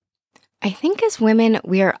I think as women,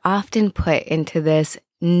 we are often put into this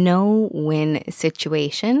no-win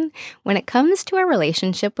situation when it comes to our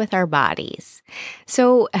relationship with our bodies.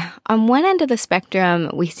 So, on one end of the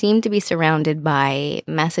spectrum, we seem to be surrounded by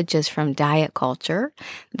messages from diet culture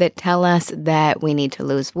that tell us that we need to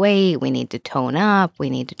lose weight, we need to tone up,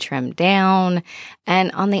 we need to trim down.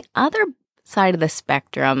 And on the other side of the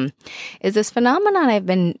spectrum is this phenomenon I've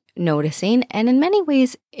been noticing and in many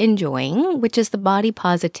ways enjoying, which is the body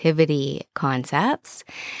positivity concepts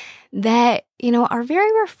that, are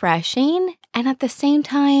very refreshing and at the same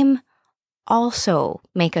time also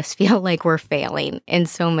make us feel like we're failing in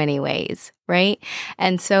so many ways, right?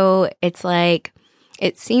 And so it's like,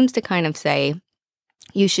 it seems to kind of say,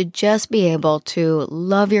 you should just be able to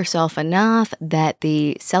love yourself enough that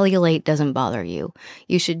the cellulite doesn't bother you.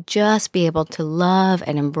 You should just be able to love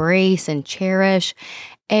and embrace and cherish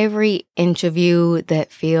every inch of you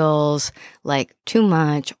that feels like too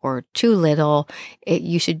much or too little.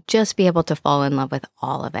 You should just be able to fall in love with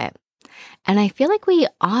all of it. And I feel like we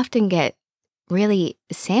often get really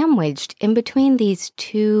sandwiched in between these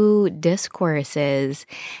two discourses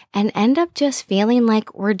and end up just feeling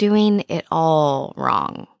like we're doing it all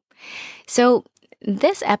wrong. So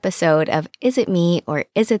this episode of Is It Me or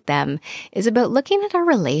Is It Them is about looking at our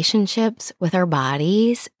relationships with our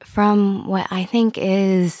bodies from what I think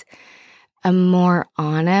is a more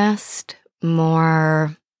honest,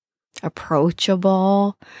 more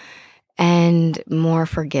approachable, and more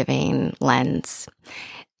forgiving lens.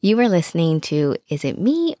 You are listening to Is It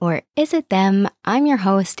Me or Is It Them? I'm your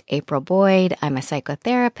host, April Boyd. I'm a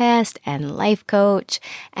psychotherapist and life coach.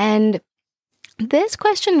 And this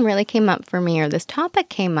question really came up for me, or this topic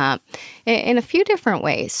came up in a few different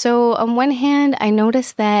ways. So on one hand, I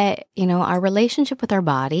noticed that, our relationship with our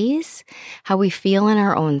bodies, how we feel in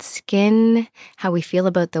our own skin, how we feel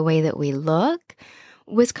about the way that we look,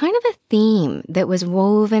 was kind of a theme that was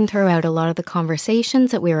woven throughout a lot of the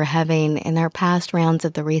conversations that we were having in our past rounds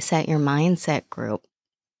of the Reset Your Mindset group.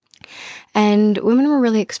 And women were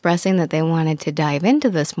really expressing that they wanted to dive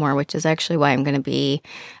into this more, which is actually why I'm going to be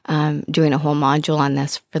doing a whole module on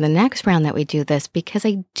this for the next round that we do this, because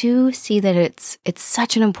I do see that it's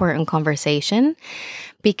such an important conversation.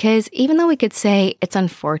 Because even though we could say it's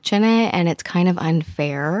unfortunate and it's kind of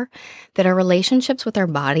unfair that our relationships with our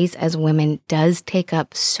bodies as women does take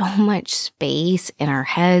up so much space in our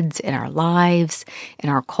heads, in our lives, in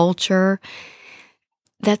our culture,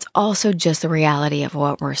 that's also just the reality of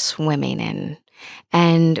what we're swimming in.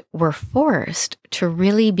 And we're forced to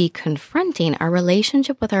really be confronting our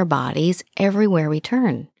relationship with our bodies everywhere we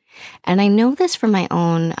turn. And I know this from my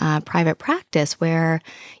own private practice where,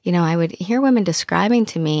 I would hear women describing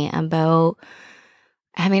to me about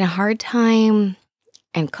having a hard time,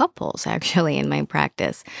 and couples actually in my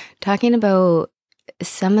practice, talking about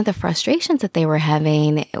some of the frustrations that they were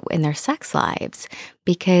having in their sex lives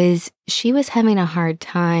because she was having a hard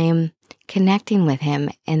time connecting with him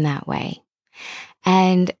in that way.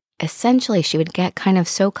 And essentially, she would get kind of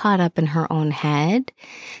so caught up in her own head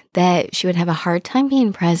that she would have a hard time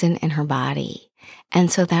being present in her body. And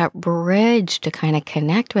so that bridge to kind of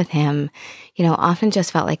connect with him, often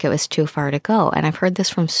just felt like it was too far to go. And I've heard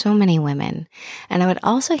this from so many women. And I would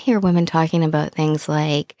also hear women talking about things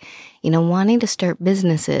like, wanting to start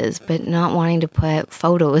businesses, but not wanting to put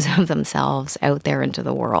photos of themselves out there into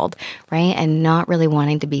the world, right? And not really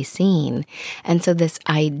wanting to be seen. And so this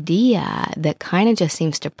idea that kind of just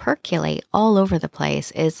seems to percolate all over the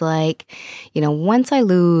place is like, once I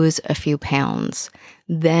lose a few pounds,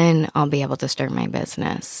 then I'll be able to start my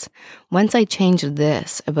business. Once I change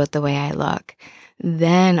this about the way I look,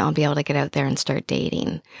 then I'll be able to get out there and start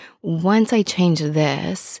dating. Once I change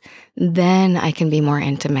this, then I can be more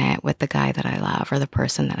intimate with the guy that I love or the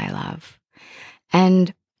person that I love.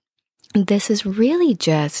 And this is really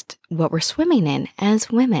just what we're swimming in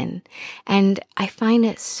as women. And I find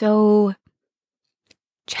it so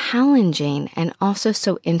challenging and also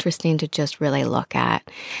so interesting to just really look at.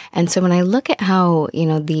 And so when I look at how,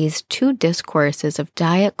 these two discourses of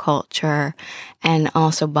diet culture and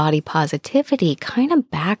also body positivity kind of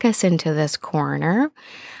back us into this corner,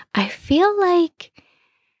 I feel like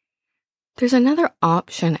there's another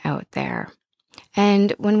option out there.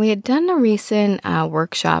 And when we had done a recent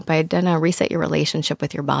workshop, I had done a Reset Your Relationship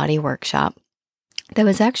with Your Body workshop. That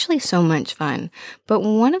was actually so much fun. But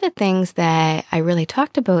one of the things that I really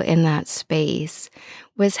talked about in that space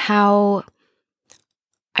was how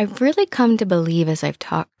I've really come to believe, as I've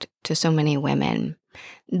talked to so many women,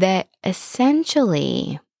 that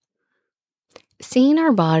essentially seeing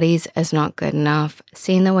our bodies as not good enough,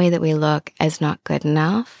 seeing the way that we look as not good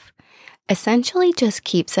enough, essentially just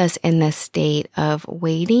keeps us in this state of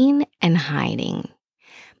waiting and hiding.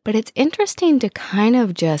 But it's interesting to kind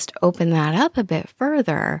of just open that up a bit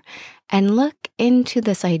further and look into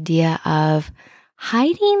this idea of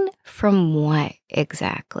hiding from what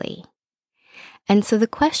exactly? And so the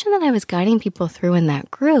question that I was guiding people through in that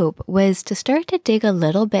group was to start to dig a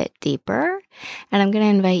little bit deeper. And I'm going to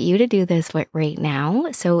invite you to do this right now.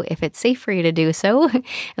 So if it's safe for you to do so,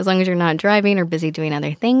 as long as you're not driving or busy doing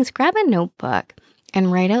other things, grab a notebook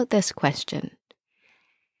and write out this question.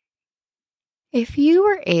 If you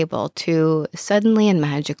were able to suddenly and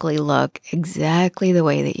magically look exactly the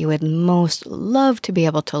way that you would most love to be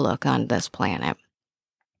able to look on this planet,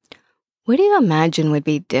 what do you imagine would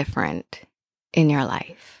be different in your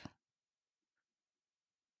life?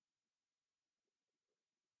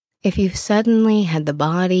 If you suddenly had the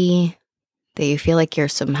body that you feel like you're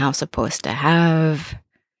somehow supposed to have,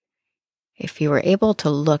 if you were able to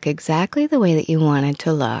look exactly the way that you wanted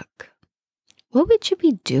to look, what would you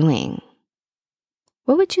be doing?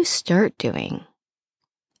 What would you start doing?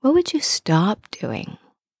 What would you stop doing?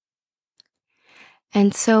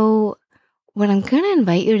 And so what I'm going to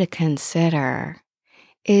invite you to consider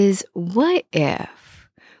is, what if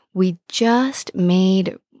we just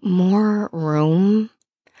made more room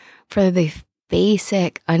for the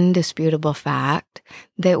basic, undisputable fact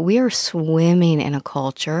that we are swimming in a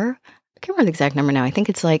culture? I can't remember the exact number now. I think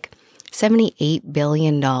it's like $78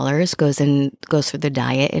 billion goes through the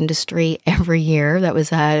diet industry every year. That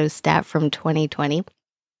was a stat from 2020.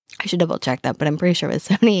 I should double check that, but I'm pretty sure it was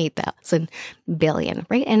 78,000 billion,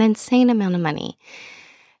 right? An insane amount of money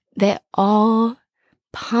that all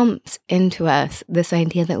pumps into us this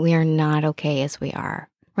idea that we are not okay as we are,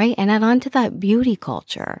 right? And add on to that beauty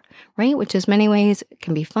culture, right? Which is many ways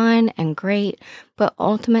can be fun and great, but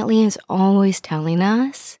ultimately is always telling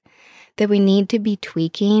us that we need to be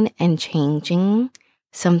tweaking and changing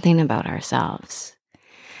something about ourselves.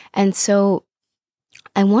 And so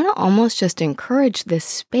I want to almost just encourage this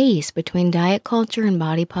space between diet culture and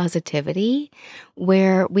body positivity,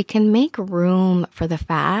 where we can make room for the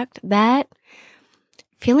fact that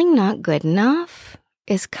feeling not good enough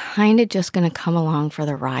is kind of just going to come along for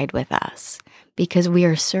the ride with us, because we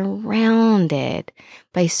are surrounded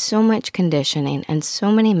by so much conditioning and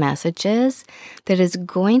so many messages that is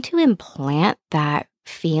going to implant that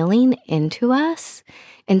feeling into us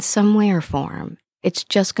in some way or form. It's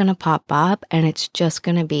just going to pop up and it's just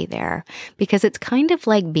going to be there, because it's kind of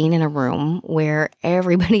like being in a room where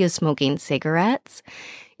everybody is smoking cigarettes.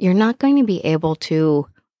 You're not going to be able to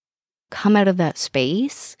come out of that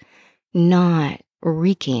space not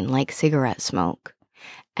reeking like cigarette smoke.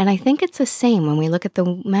 And I think it's the same when we look at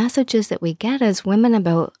the messages that we get as women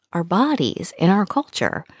about our bodies in our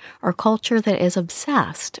culture that is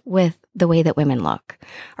obsessed with the way that women look,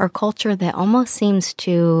 our culture that almost seems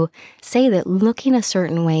to say that looking a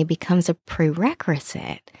certain way becomes a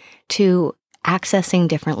prerequisite to accessing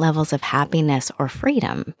different levels of happiness or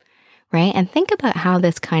freedom, right? And think about how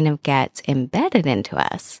this kind of gets embedded into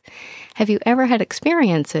us. Have you ever had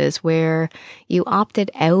experiences where you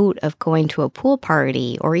opted out of going to a pool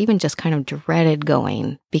party, or even just kind of dreaded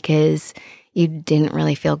going because you didn't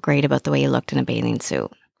really feel great about the way you looked in a bathing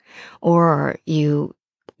suit? Or you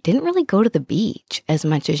didn't really go to the beach as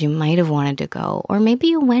much as you might have wanted to go. Or maybe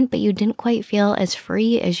you went, but you didn't quite feel as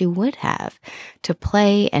free as you would have to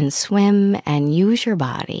play and swim and use your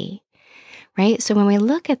body, right? So when we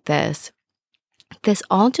look at this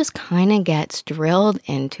all just kind of gets drilled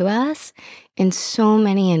into us in so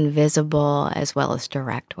many invisible as well as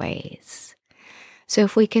direct ways. So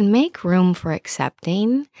if we can make room for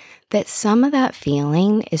accepting that some of that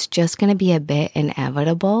feeling is just going to be a bit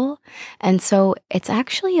inevitable, and so it's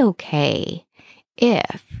actually okay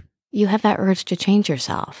if you have that urge to change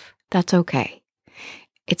yourself. That's okay.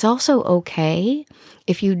 It's also okay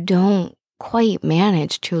if you don't quite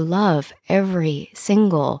manage to love every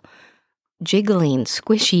single jiggling,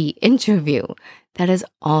 squishy inch of you. That is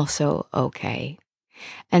also okay.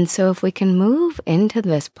 And so if we can move into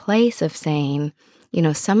this place of saying,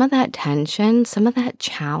 some of that tension, some of that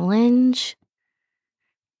challenge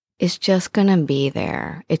is just going to be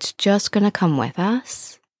there. It's just going to come with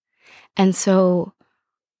us. And so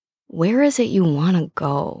where is it you want to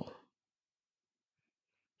go?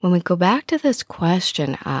 When we go back to this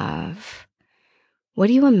question of, what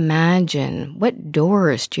do you imagine? What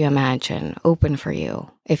doors do you imagine open for you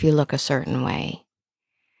if you look a certain way?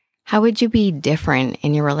 How would you be different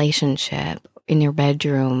in your relationship, in your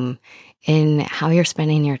bedroom, in how you're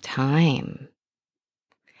spending your time?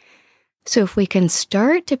 So if we can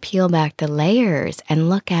start to peel back the layers and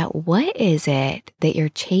look at, what is it that you're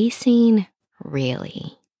chasing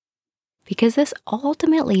really? Because this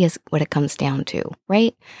ultimately is what it comes down to,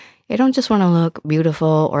 right? I don't just want to look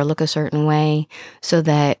beautiful or look a certain way so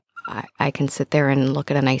that I can sit there and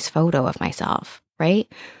look at a nice photo of myself, right?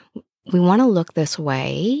 We want to look this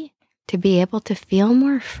way to be able to feel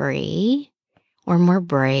more free or more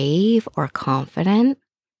brave or confident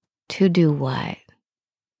to do what?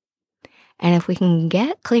 And if we can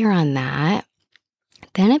get clear on that,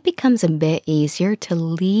 then it becomes a bit easier to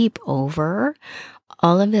leap over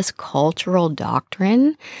all of this cultural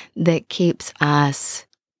doctrine that keeps us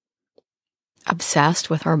obsessed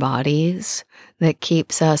with our bodies, that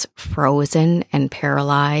keeps us frozen and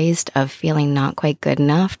paralyzed of feeling not quite good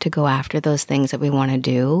enough to go after those things that we want to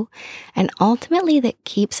do, and ultimately that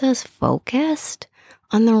keeps us focused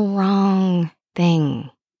on the wrong thing,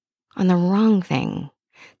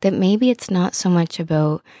 that maybe it's not so much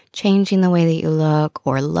about changing the way that you look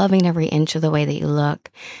or loving every inch of the way that you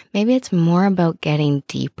look. Maybe it's more about getting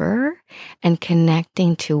deeper and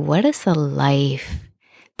connecting to what is the life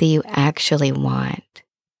that you actually want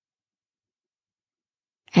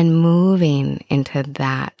and moving into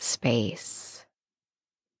that space.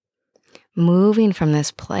 Moving from this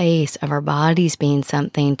place of our bodies being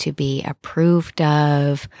something to be approved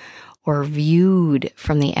of or viewed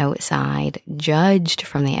from the outside, judged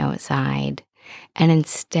from the outside, and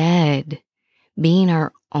instead being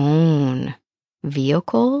our own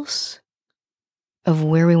vehicles of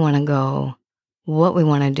where we want to go, what we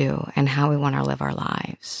want to do, and how we want to live our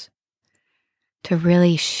lives. To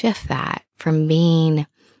really shift that from being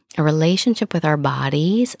a relationship with our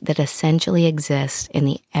bodies that essentially exists in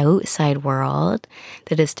the outside world,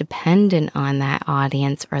 that is dependent on that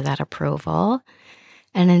audience or that approval,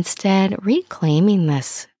 and instead reclaiming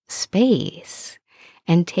this space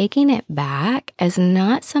and taking it back as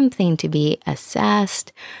not something to be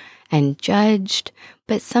assessed and judged,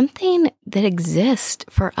 but something that exists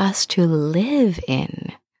for us to live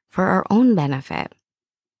in for our own benefit.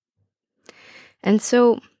 And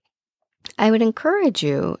so I would encourage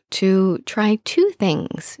you to try two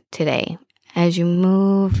things today as you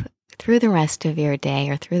move through the rest of your day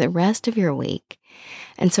or through the rest of your week.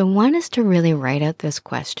 And so one is to really write out this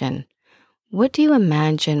question. What do you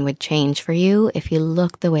imagine would change for you if you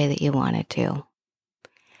look the way that you wanted to?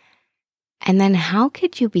 And then how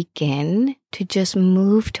could you begin to just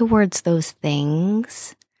move towards those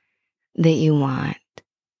things that you want,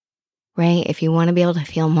 right? If you want to be able to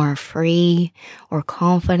feel more free or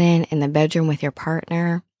confident in the bedroom with your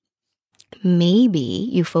partner, maybe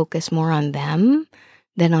you focus more on them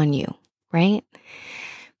than on you, right?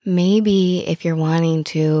 Maybe if you're wanting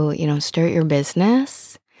to, start your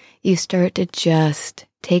business, you start to just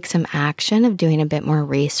take some action of doing a bit more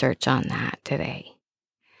research on that today.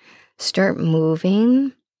 Start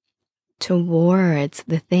moving towards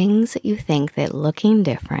the things that you think that looking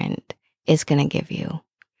different is going to give you,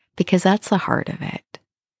 because that's the heart of it.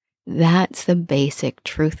 That's the basic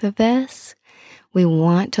truth of this. We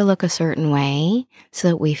want to look a certain way so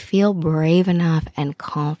that we feel brave enough and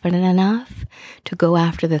confident enough to go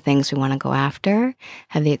after the things we want to go after,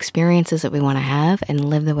 have the experiences that we want to have, and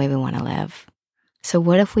live the way we want to live. So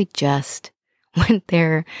what if we just went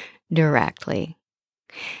there directly?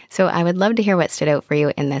 So I would love to hear what stood out for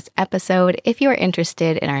you in this episode. If you are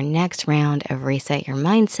interested in our next round of Reset Your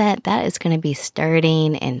Mindset, that is going to be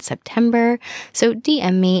starting in September. So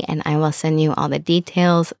DM me and I will send you all the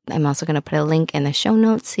details. I'm also going to put a link in the show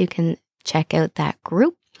notes so you can check out that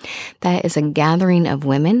group. That is a gathering of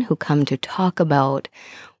women who come to talk about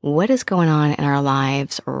what is going on in our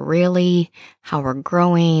lives, really how we're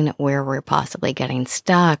growing, where we're possibly getting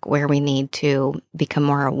stuck, where we need to become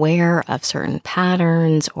more aware of certain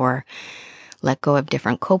patterns or let go of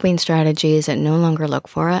different coping strategies that no longer look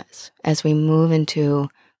for us as we move into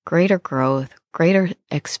greater growth, greater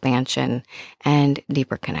expansion, and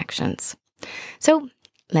deeper connections. So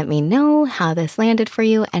let me know how this landed for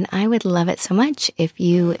you, and I would love it so much if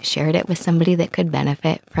you shared it with somebody that could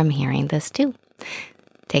benefit from hearing this too.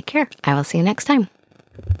 Take care. I will see you next time.